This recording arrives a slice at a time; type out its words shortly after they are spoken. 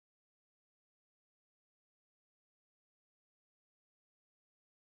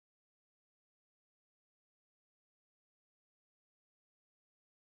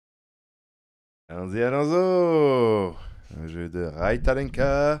Allons-y, allons-y! Un jeu de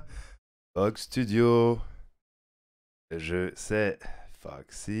Talenka, Fox Studio. Le jeu, c'est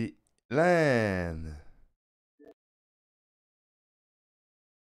FoxyLand.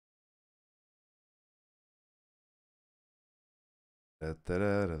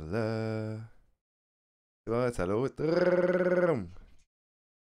 Ouais, ça l'autre.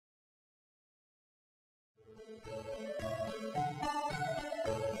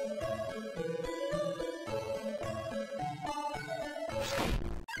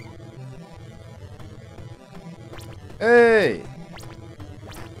 Hey!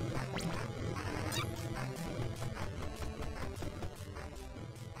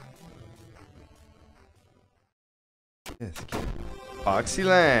 Qu'est-ce que...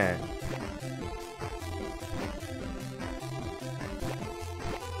 FoxyLand!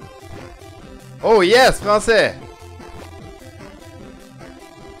 Oh yes, français!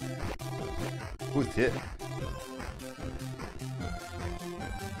 Oh, tiens.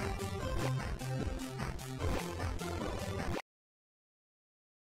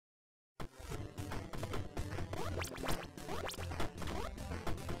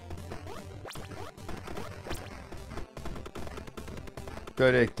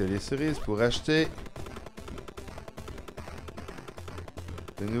 Collecte les cerises pour acheter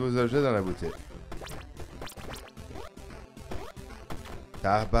de nouveaux objets dans la boutique.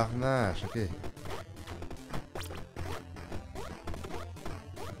 Tabarnache, ok.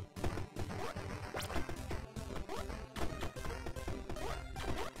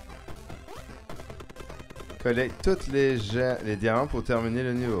 Collecte toutes les diamants pour terminer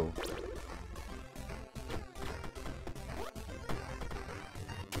le niveau.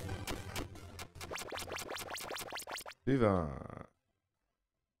 Suivant.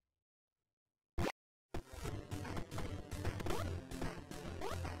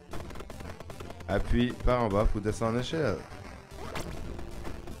 Appuie par en bas pour descendre l'échelle.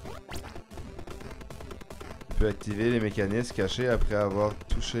 Tu peux activer les mécanismes cachés après avoir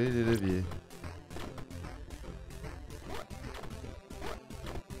touché les leviers.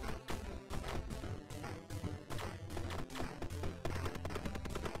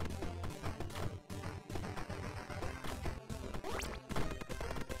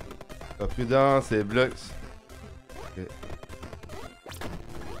 Pas prudent, c'est blocs. Okay.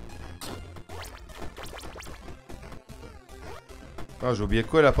 Ah, j'ai oublié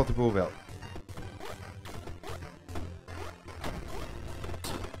quoi, la porte est pas ouverte.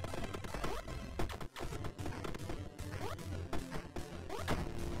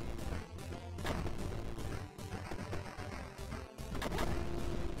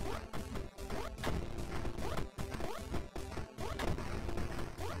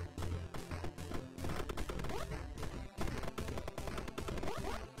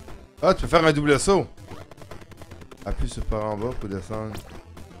 Ah, tu peux faire un double saut. Appuie sur par en bas pour descendre.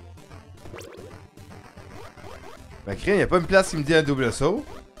 Ben, crème, y'a pas une place qui me dit un double saut.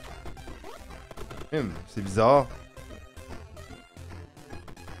 C'est bizarre.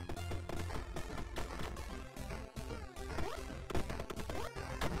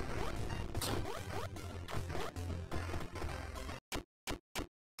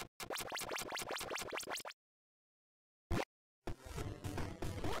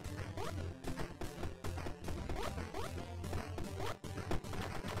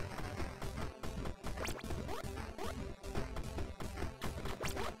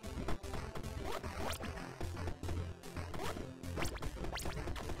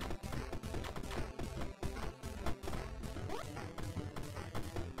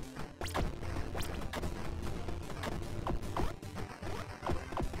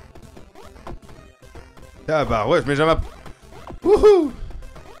 Ah bah ouais, je mets jamais... Wouhou!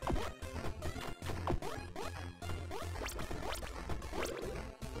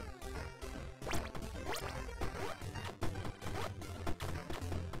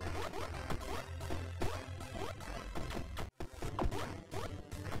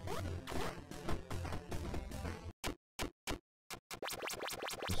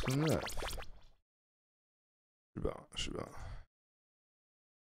 Je suis bon.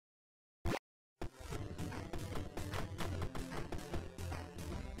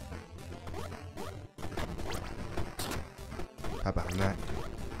 Tabarnak.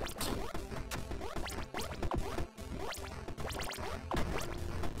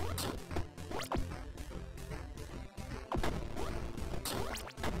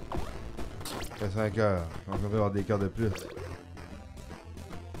 Il y a 5 heures. On va avoir des cœurs de plus.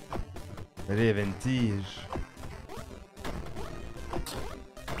 Allez, il y avait une tige.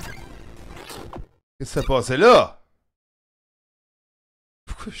 Qu'est-ce qui s'est passé là?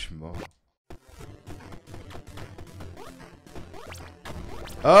 Pourquoi je suis mort?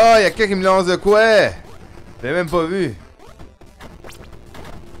 Ah, y'a quelqu'un qui me lance de quoi? Je l'ai même pas vu.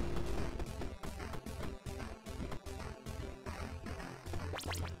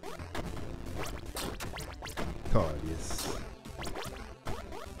 Calice.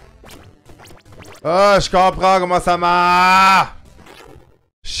 Ah, je comprends comment ça marche!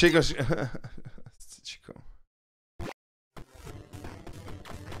 Je sais que je... C'est con.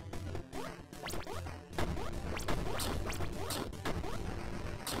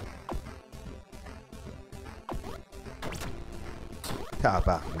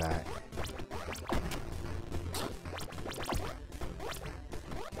 Tabarnak.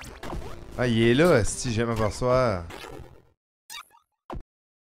 Ah, il est là, si j'aime m'apercevoir.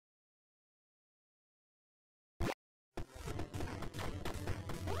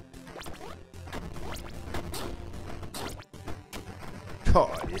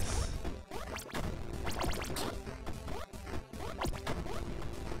 Calice.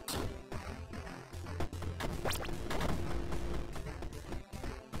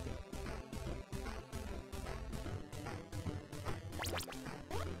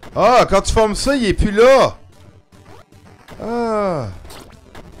 Ah, quand tu formes ça, il est plus là! Ah!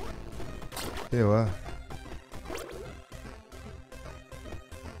 Et ouais.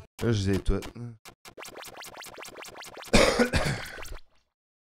 Là, je les ai toutes.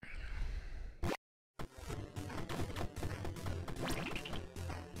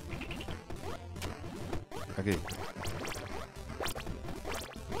 Ok.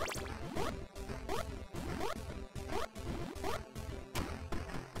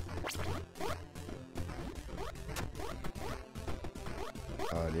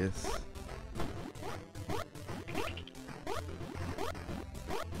 Alice.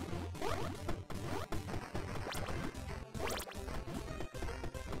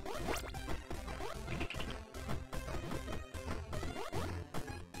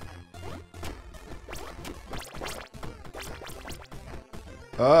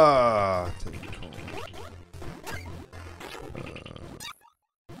 Ah, t'es con.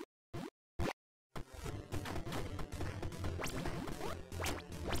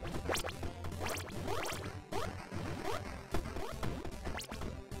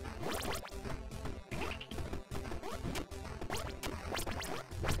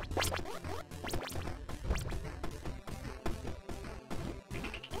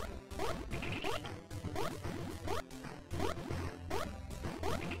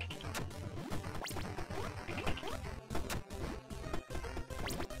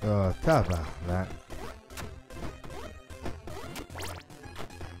 Ah, tabarnak.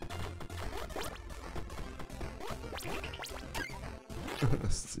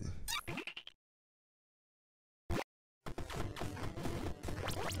 Hostie.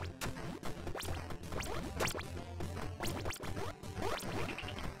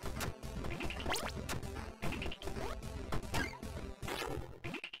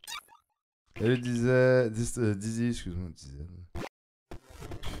 Salut Dizzy, excuse-moi, Diesel.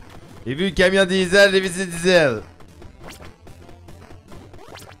 J'ai vu le camion diesel, j'ai vu c'est diesel.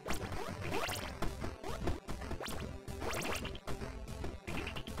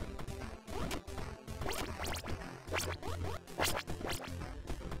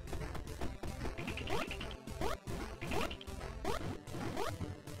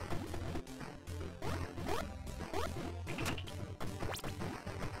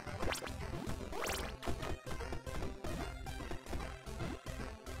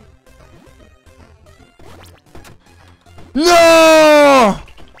 Non!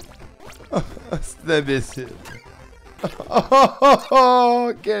 C'est imbécile.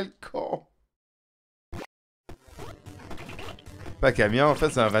 Oh, quel con. Pas un camion, en fait,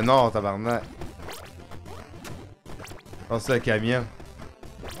 c'est un renard, tabarnak. Oh, c'est un camion.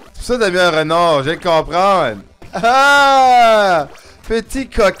 C'est pour ça que t'as mis un renard, je viens de comprendre. Ah! Petit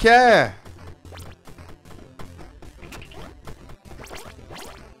coquin.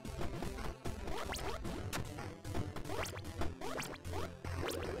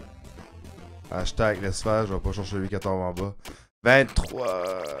 Hashtag laisse faire, je vais pas chercher lui qui tombe en bas. 23.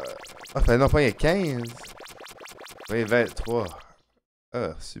 Ah, fait non, pas il y a 15. Oui, 23.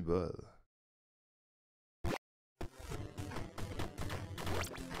 Ah, c'est bol.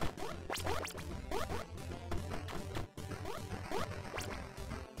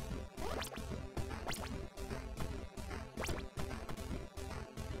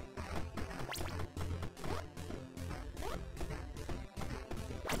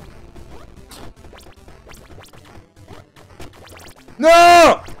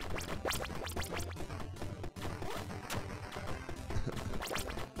 Non!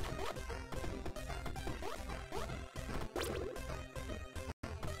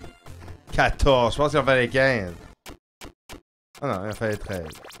 14, je pense qu'il en fallait 15. Ah non, il en fallait 13.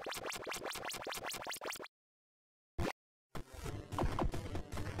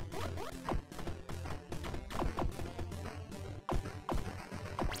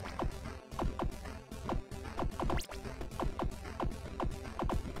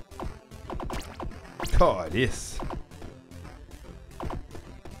 Calice.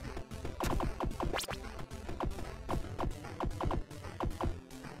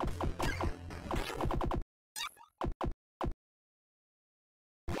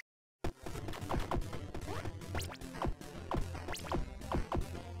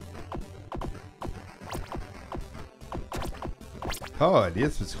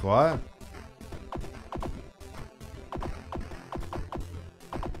 Calice, peux-tu croire?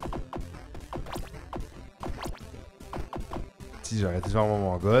 Si j'aurais été faire mon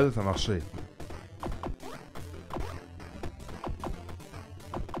mongol, ça marchait.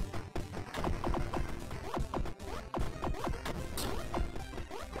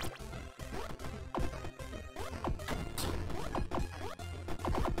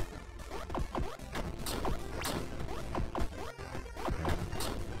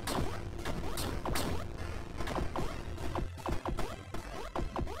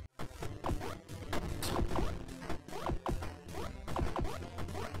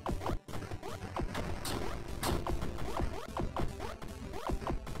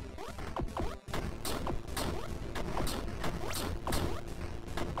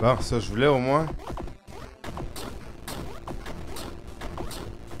 Bon, ça je voulais au moins.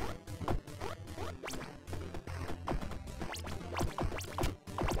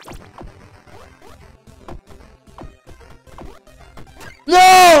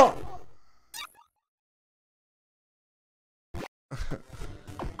 Non!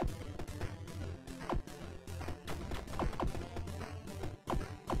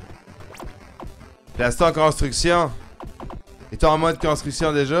 Place en construction. Es-tu en mode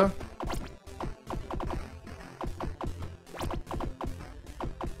construction déjà?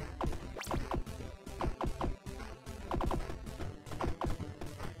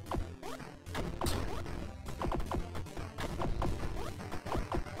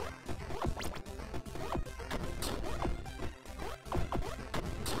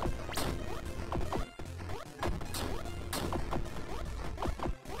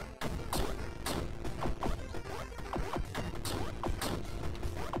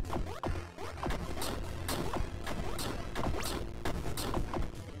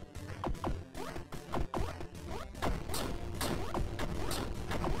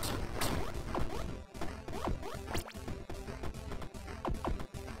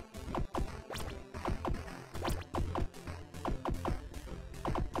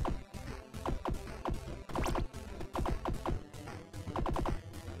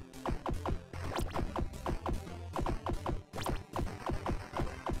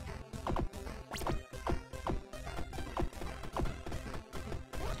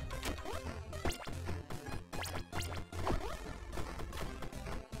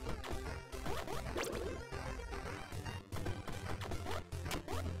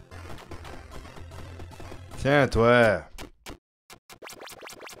 Tiens, toi.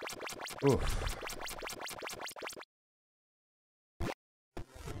 Ouf.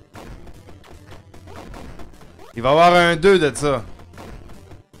 Il va y avoir un 2 de ça.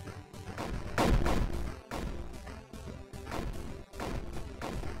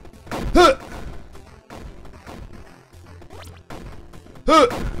 Huh! Huh!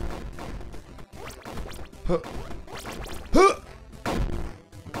 Huh! Huh!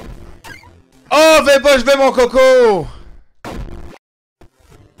 Oh, fais pas, je fais mon coco!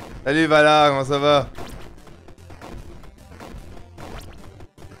 Salut Valard, comment ça va?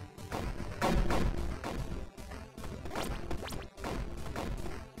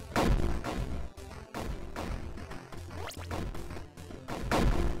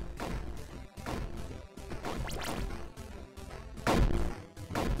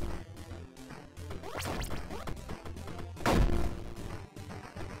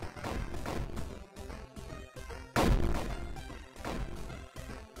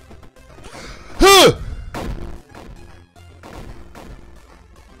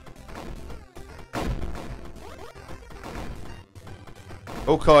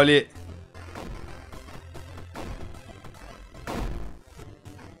 Oh, calé.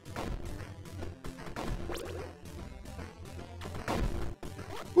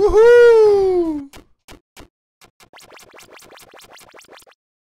 Wouhou!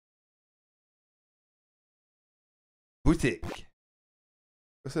 Boutique.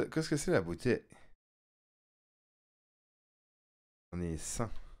 Qu'est-ce que c'est la boutique? On est 100.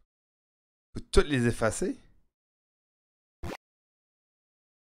 Faut toutes les effacer?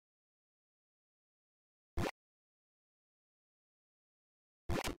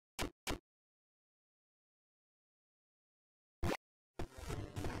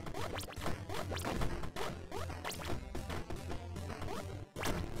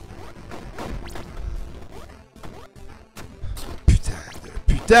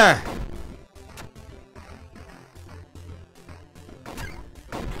 Putain!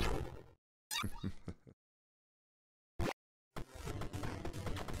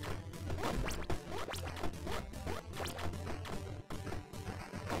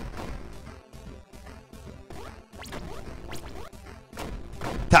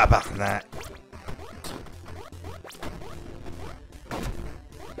 Tabarnak!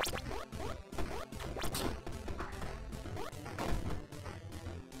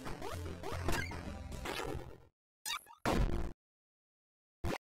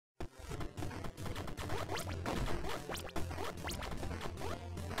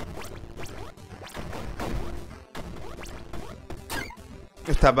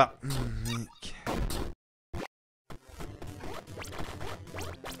 Tabac.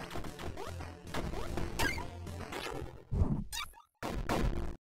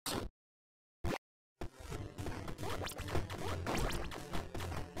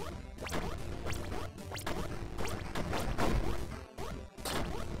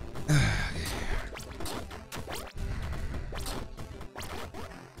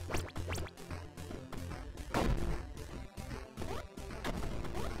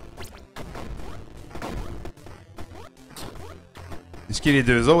 Est-ce qu'il y a les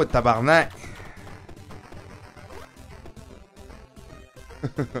deux autres, tabarnak?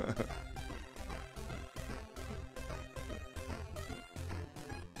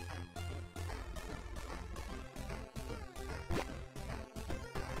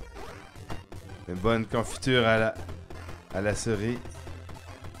 Une bonne confiture à la cerise.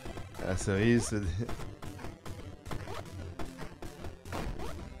 À la cerise.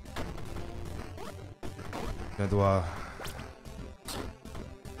 Je dois...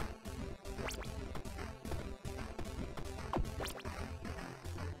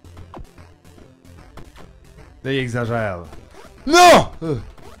 Là, il exagère. Là. Non!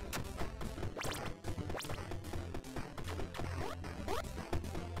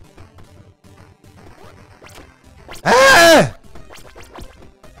 Ah!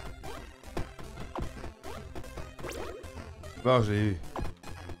 Bon, j'ai eu.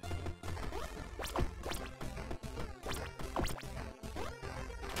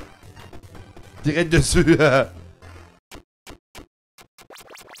 Direct dessus.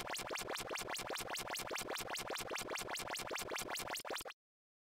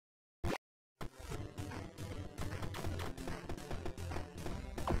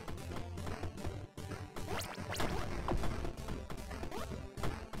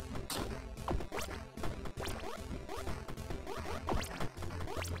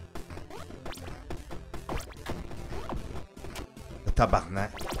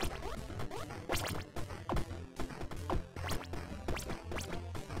 Tabarnak.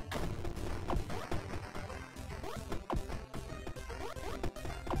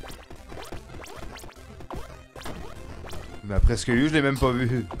 Mais après ce qu'il y a eu, je l'ai même pas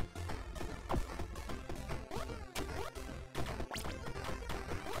vu.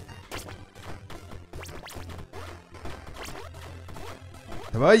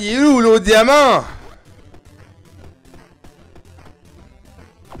 Ça va, il est où l'autre diamant?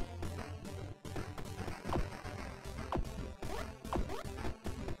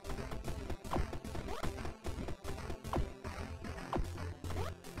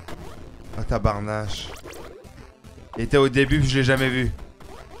 Tabarnache. Il était au début puis je l'ai jamais vu.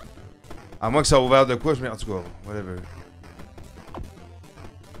 À moins que ça a ouvert de quoi, je mets en tout cas. Whatever.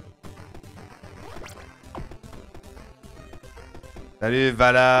 Salut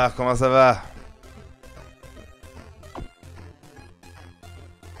Valar, comment ça va?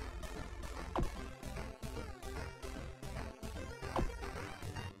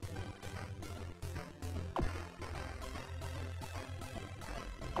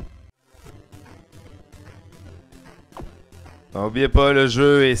 N'oubliez pas, le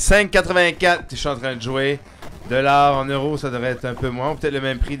jeu est 5,84 que je suis en train de jouer. Dollars en euros, ça devrait être un peu moins. Peut-être le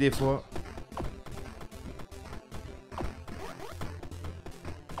même prix des fois.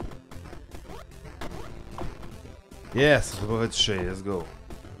 Yes, ça va pas toucher. Let's go.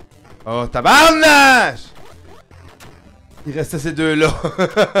 Oh, tabarnache! Il restait ces deux-là.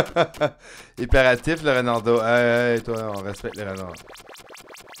 Hyperatif, le Renardo. Hey, toi, on respecte les renards.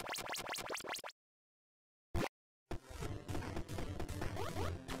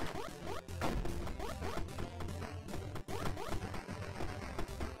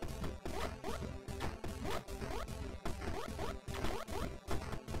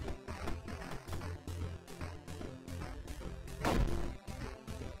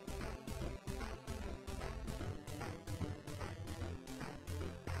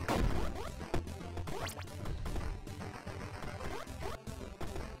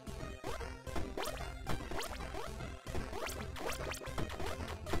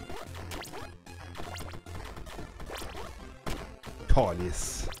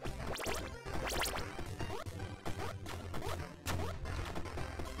 Calice.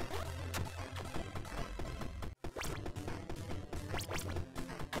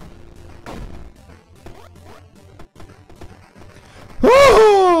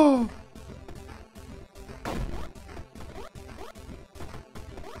 Oh!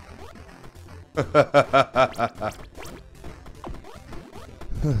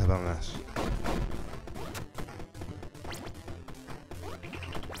 Tabarnache.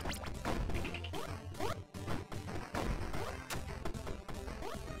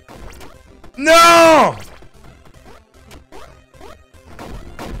 Non!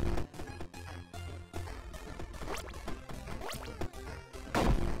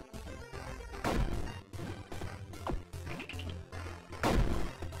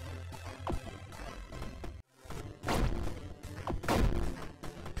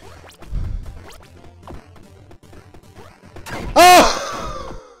 Oh!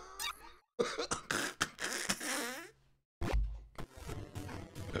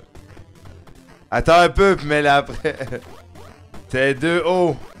 Attends un peu, puis mets-la après. C'est 2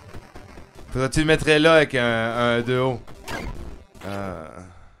 O. Faudrait que tu le mettrais là avec un 2 O.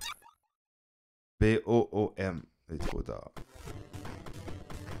 B-O-O-M. C'est trop tard.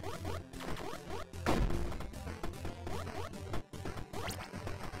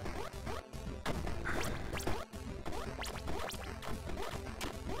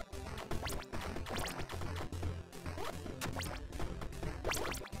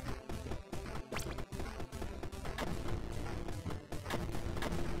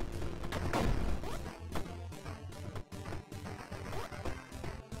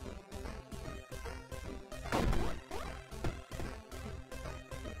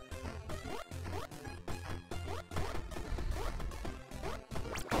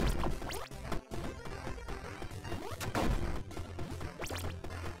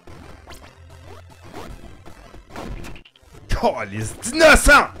 Oh, les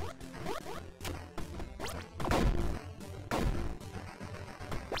innocents!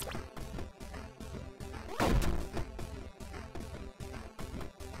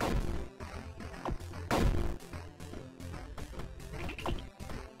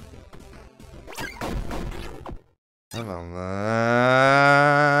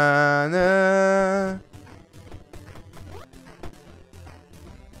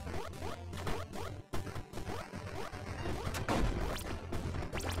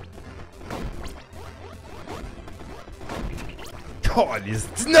 Oh, les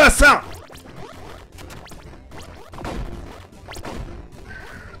innocents!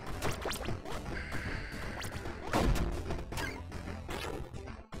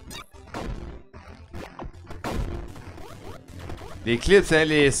 Les clips, c'est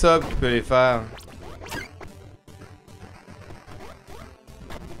les subs qui peuvent les faire.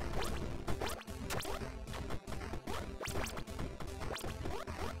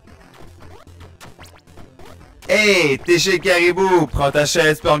 Hey, t'es chez Caribou, prends ta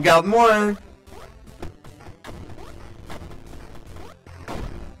chaise puis regarde-moi, hein.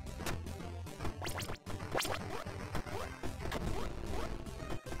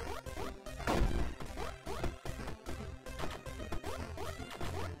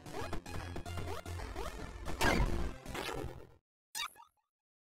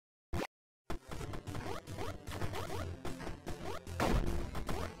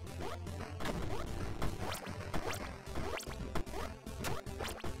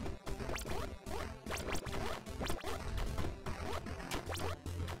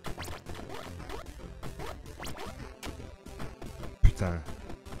 Putain.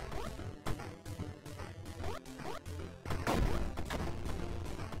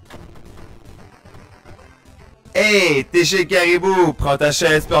 Hey, t'es chez Caribou, prends ta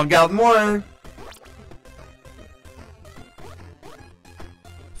chaise puis regarde-moi, hein.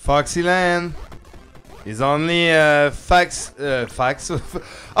 FoxyLand is only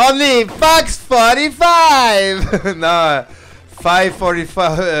only Fox 45. No,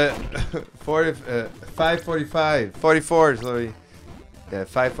 545. 545. 44. Sorry. Yeah,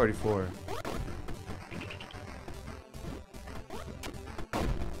 544.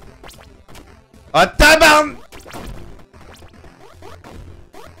 Ah, tabarn!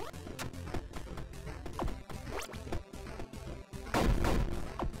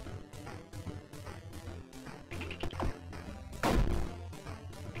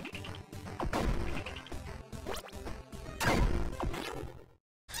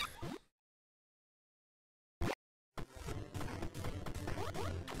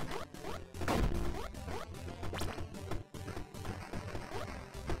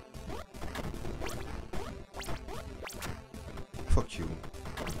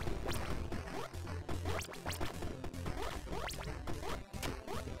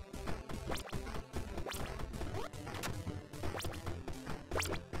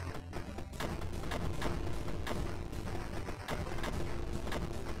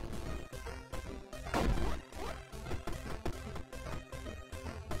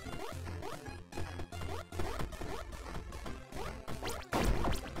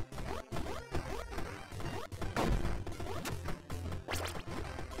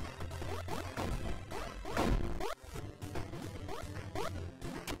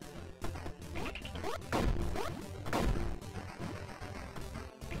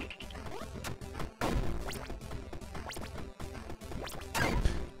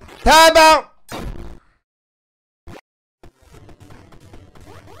 Tabarnak!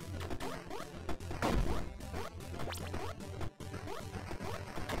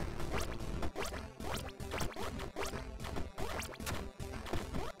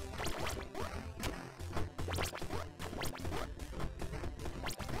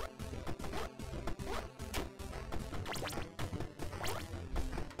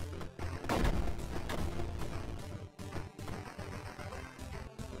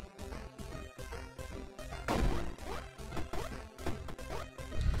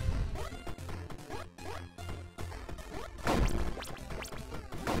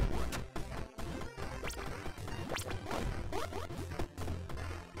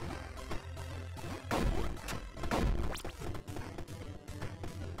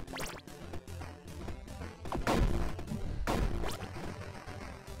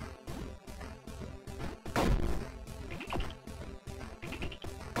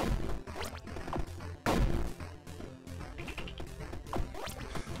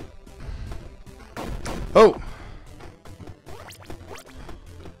 Oh!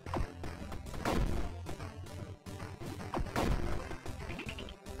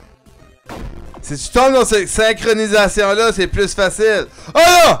 Si tu tombes dans cette synchronisation-là, c'est plus facile. Oh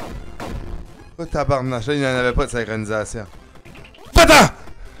là! Oh tabarnak, là, il n'y en avait pas de synchronisation. Putain!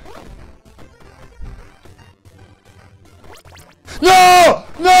 Non!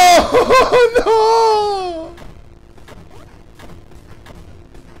 Non! Non!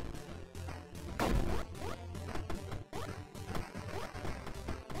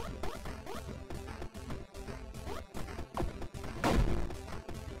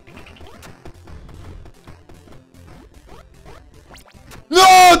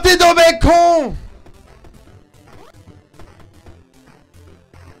 Non! T'es donc ben con!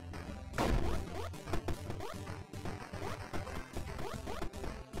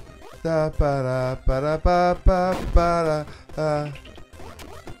 Ta para para pa pa para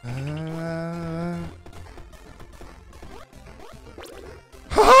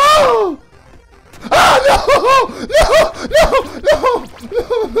Oh! Ah non! Non! Non! Non!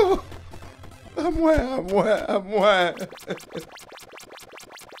 Non! Non! À moi! À moi! À moi!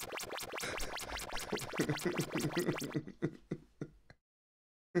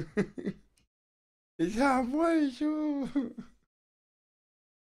 C'est à moi, les jours!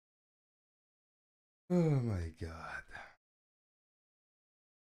 Oh my god.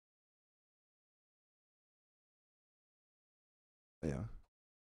 Voyons.